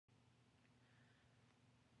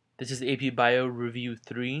This is AP Bio Review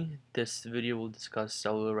 3. This video will discuss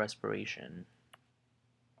cellular respiration.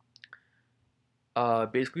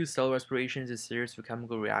 Basically, cellular respiration is a series of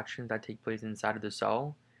chemical reactions that take place inside of the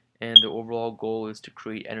cell, and the overall goal is to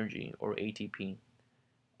create energy, or ATP.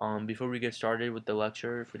 Before we get started with the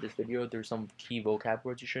lecture for this video, there's some key vocab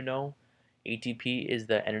words you should know. ATP is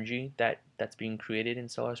the energy that's being created in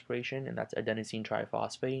cell respiration, and that's adenosine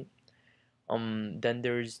triphosphate. Then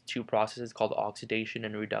there's two processes called oxidation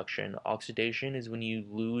and reduction. Oxidation is when you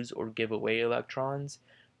lose or give away electrons.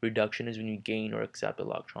 Reduction is when you gain or accept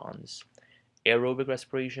electrons. Aerobic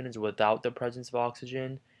respiration is without the presence of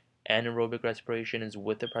oxygen. Anaerobic respiration is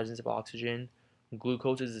with the presence of oxygen.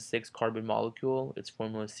 Glucose is a 6-carbon molecule. Its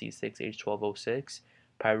formula is C6H12O6.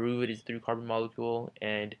 Pyruvate is a 3-carbon molecule,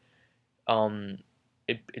 and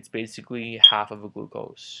it's basically half of a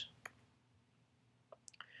glucose.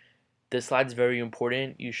 This slide is very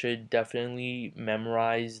important. You should definitely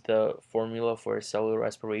memorize the formula for cellular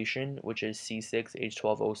respiration, which is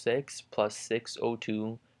C6H12O6 plus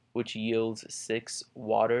 6O2, which yields 6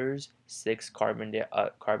 waters, 6 carbon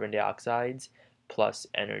dioxides, plus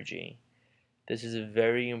energy. This is a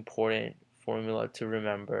very important formula to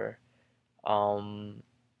remember.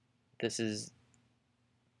 This is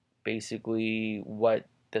basically what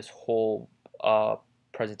this whole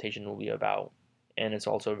presentation will be about. And it's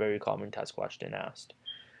also a very common test question asked.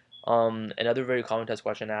 Another very common test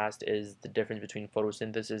question asked is the difference between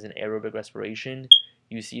photosynthesis and aerobic respiration.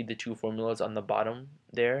 You see the two formulas on the bottom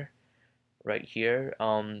there, right here.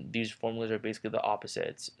 These formulas are basically the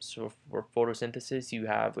opposites. So for photosynthesis, you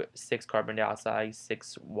have 6 carbon dioxide,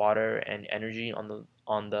 6 water, and energy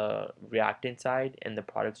on the reactant side, and the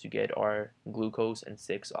products you get are glucose and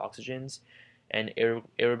 6 oxygens. And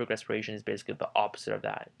aerobic respiration is basically the opposite of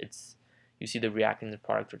that. You see the reactants and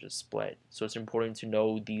products are just split. So it's important to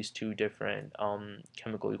know these two different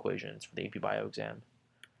chemical equations for the AP Bio exam.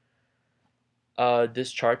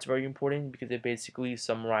 This chart's very important because it basically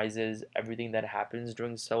summarizes everything that happens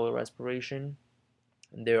during cellular respiration.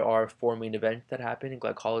 There are 4 main events that happen: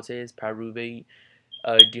 glycolysis, pyruvate,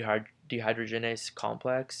 dehydrogenase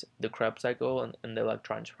complex, the Krebs cycle, and the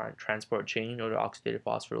electron transport chain, or the oxidative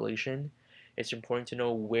phosphorylation. It's important to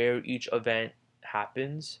know where each event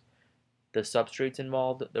happens, the substrates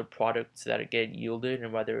involved, the products that get yielded,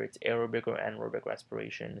 and whether it's aerobic or anaerobic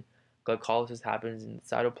respiration. Glycolysis happens in the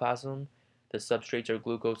cytoplasm. The substrates are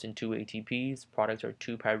glucose and 2 ATPs. Products are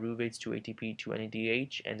 2 pyruvates, 2 ATP, 2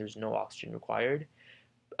 NADH, and there's no oxygen required.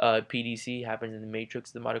 PDC happens in the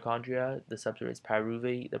matrix of the mitochondria. The substrate is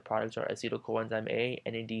pyruvate. The products are acetyl coenzyme A,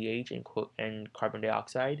 NADH, and carbon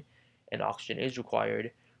dioxide, and oxygen is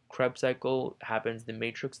required. Krebs cycle happens in the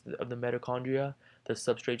matrix of the mitochondria. The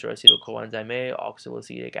substrates are acetyl coenzyme A,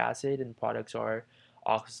 oxaloacetic acid, and products are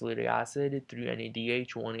oxaloacetic acid, 3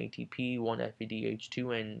 NADH, 1 ATP, 1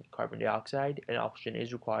 FADH2, and carbon dioxide, and oxygen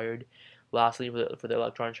is required. Lastly, for the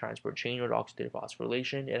electron transport chain, or oxidative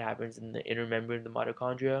phosphorylation, it happens in the inner membrane of the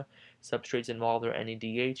mitochondria. Substrates involved are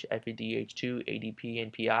NADH, FADH2, ADP,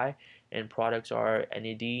 and PI, and products are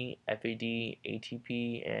NAD, FAD,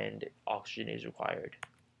 ATP, and oxygen is required.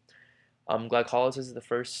 Glycolysis is the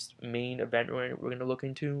first main event we're going to look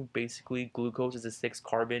into. Basically, glucose is a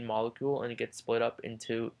 6-carbon molecule, and it gets split up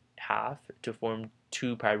into half to form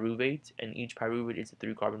 2 pyruvates, and each pyruvate is a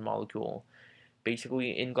 3-carbon molecule.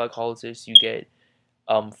 Basically, in glycolysis, you get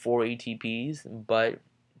 4 ATPs, but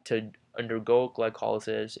to undergo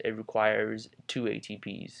glycolysis, it requires 2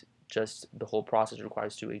 ATPs. Just the whole process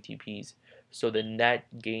requires 2 ATPs. So the net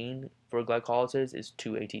gain for glycolysis is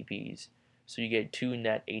 2 ATPs. So you get 2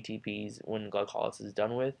 net ATPs when glycolysis is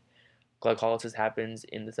done with. Glycolysis happens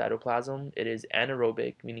in the cytoplasm. It is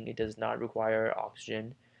anaerobic, meaning it does not require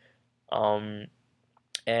oxygen.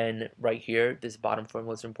 And right here, this bottom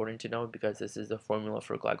formula is important to know because this is the formula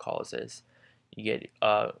for glycolysis. You get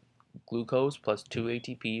glucose plus 2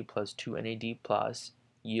 ATP plus 2 NAD plus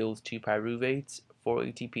yields 2 pyruvates, 4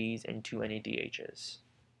 ATPs, and 2 NADHs.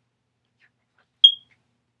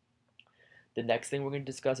 The next thing we're going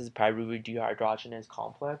to discuss is pyruvate dehydrogenase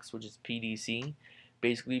complex, which is PDC.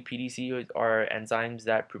 Basically, PDC are enzymes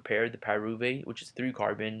that prepare the pyruvate, which is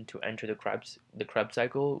 3-carbon, to enter the Krebs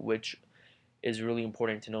cycle, which is really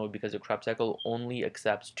important to know because the Krebs cycle only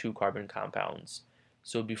accepts 2-carbon compounds.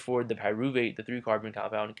 So before the pyruvate, the 3-carbon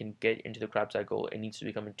compound, can get into the Krebs cycle, it needs to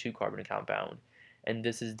become a 2-carbon compound. And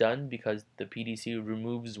this is done because the PDC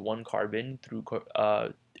removes 1 carbon through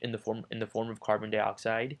in the form of carbon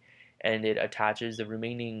dioxide, and it attaches the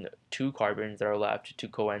remaining 2 carbons that are left to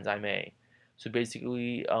coenzyme A. So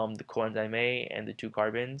basically, the coenzyme A and the 2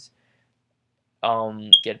 carbons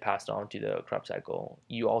get passed on to the Krebs cycle.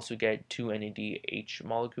 You also get two NADH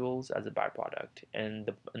molecules as a byproduct, and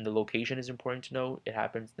the location is important to note. It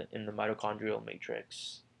happens in the mitochondrial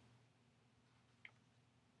matrix.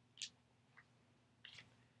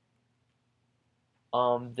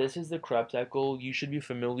 This is the Krebs cycle. You should be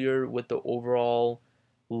familiar with the overall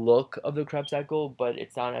look of the Krebs cycle, but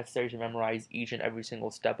it's not necessary to memorize each and every single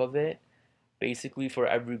step of it. Basically, for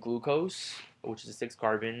every glucose, which is 6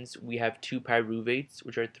 carbons, we have 2 pyruvates,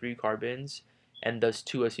 which are 3 carbons, and thus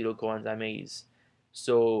 2 acetyl-coenzyme.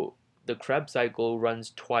 So the Krebs cycle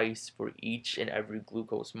runs twice for each and every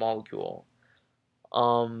glucose molecule.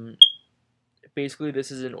 Basically,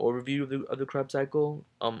 this is an overview of the Krebs cycle.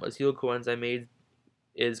 Acetyl-coenzyme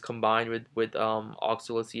is combined with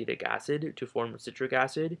oxaloacetic acid to form citric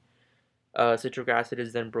acid. Citric acid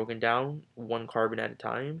is then broken down 1 carbon at a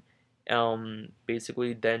time.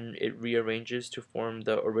 Basically, then it rearranges to form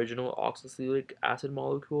the original oxaloacetic acid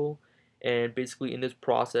molecule. And basically, in this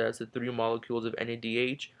process, the 3 molecules of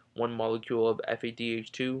NADH, 1 molecule of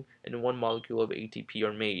FADH2, and 1 molecule of ATP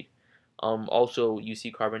are made. Also, you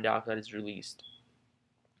see carbon dioxide is released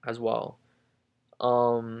as well.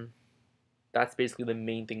 That's basically the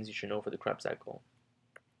main things you should know for the Krebs cycle.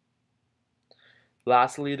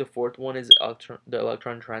 Lastly, the fourth one is the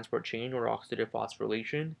electron transport chain or oxidative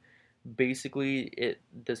phosphorylation. Basically,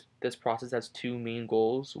 this process has two main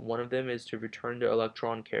goals. One of them is to return the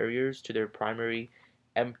electron carriers to their primary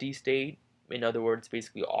empty state. In other words,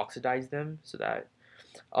 basically oxidize them so that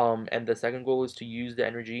and the second goal is to use the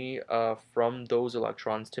energy from those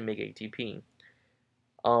electrons to make ATP.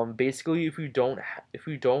 Basically, if you don't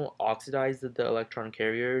oxidize the electron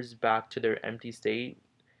carriers back to their empty state,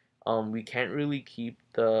 we can't keep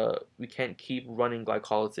running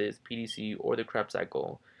glycolysis, PDC, or the Krebs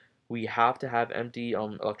cycle. We have to have empty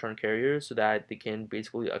electron carriers so that they can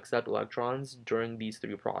basically accept electrons during these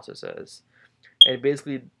three processes. And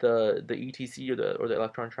basically, the ETC or the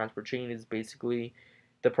electron transport chain is basically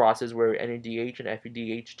the process where NADH and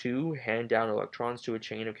FADH2 hand down electrons to a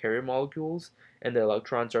chain of carrier molecules, and the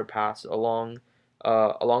electrons are passed along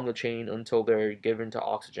the chain until they're given to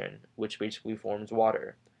oxygen, which basically forms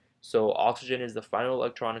water. So oxygen is the final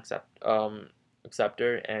electron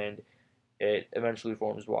acceptor, and it eventually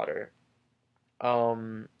forms water.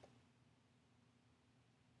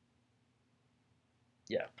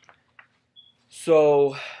 Yeah.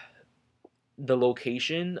 So the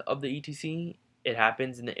location of the ETC, it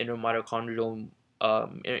happens in the inner mitochondrial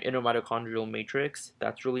matrix.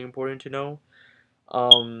 That's really important to know.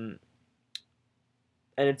 Um,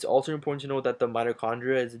 and it's also important to know that the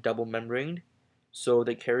mitochondria is double membraned. So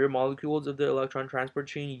the carrier molecules of the electron transport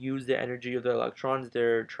chain use the energy of the electrons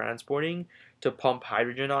they're transporting to pump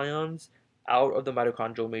hydrogen ions out of the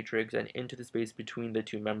mitochondrial matrix and into the space between the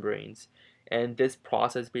two membranes. And this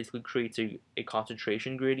process basically creates a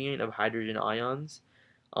concentration gradient of hydrogen ions.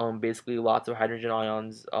 Basically, lots of hydrogen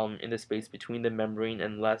ions in the space between the membrane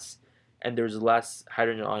and there's less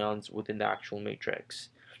hydrogen ions within the actual matrix.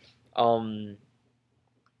 And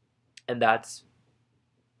that's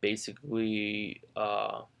basically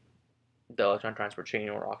the electron transport chain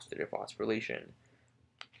or oxidative phosphorylation.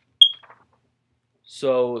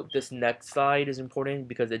 So this next slide is important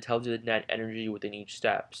because it tells you the net energy within each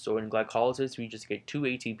step. So in glycolysis, we just get 2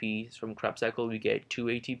 ATPs. From Krebs cycle, we get 2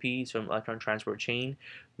 ATPs. From electron transport chain,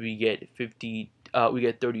 we get 32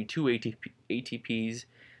 ATPs.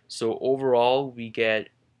 So overall, we get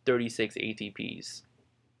 36 ATPs,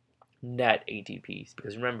 net ATPs.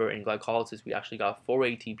 Because remember, in glycolysis, we actually got 4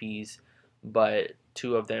 ATPs, but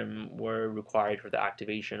 2 of them were required for the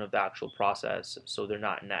activation of the actual process, so they're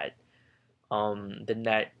not net. The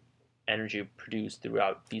net energy produced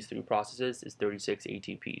throughout these three processes is 36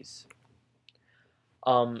 ATPs.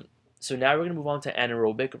 So now we're going to move on to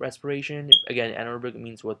anaerobic respiration. Again, anaerobic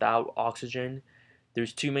means without oxygen.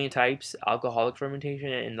 There's two main types, alcoholic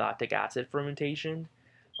fermentation and lactic acid fermentation.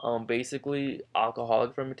 Basically,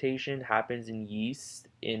 alcoholic fermentation happens in yeast,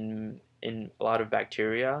 in a lot of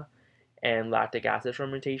bacteria, and lactic acid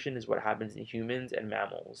fermentation is what happens in humans and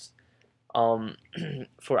mammals.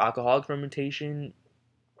 For alcoholic fermentation,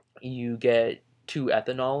 you get 2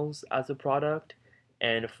 ethanols as a product,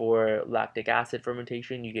 and for lactic acid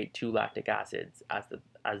fermentation, you get 2 lactic acids as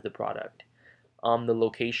the product. The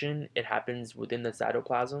location, it happens within the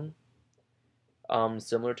cytoplasm,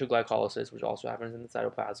 similar to glycolysis, which also happens in the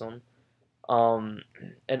cytoplasm. And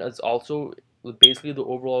it's also basically the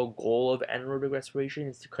overall goal of anaerobic respiration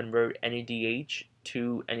is to convert NADH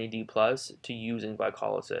to NAD plus to use in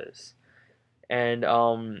glycolysis. And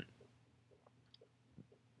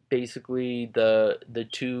basically the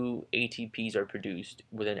two ATPs are produced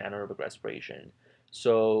within anaerobic respiration.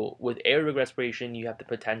 So with aerobic respiration, you have the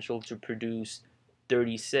potential to produce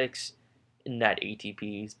 36 net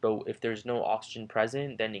ATPs, but if there's no oxygen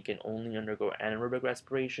present, then it can only undergo anaerobic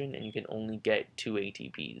respiration and you can only get 2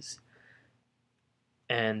 ATPs.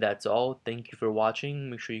 And that's all. Thank you for watching.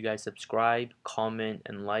 Make sure you guys subscribe, comment,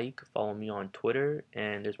 and like. Follow me on Twitter,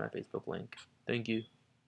 and there's my Facebook link. Thank you.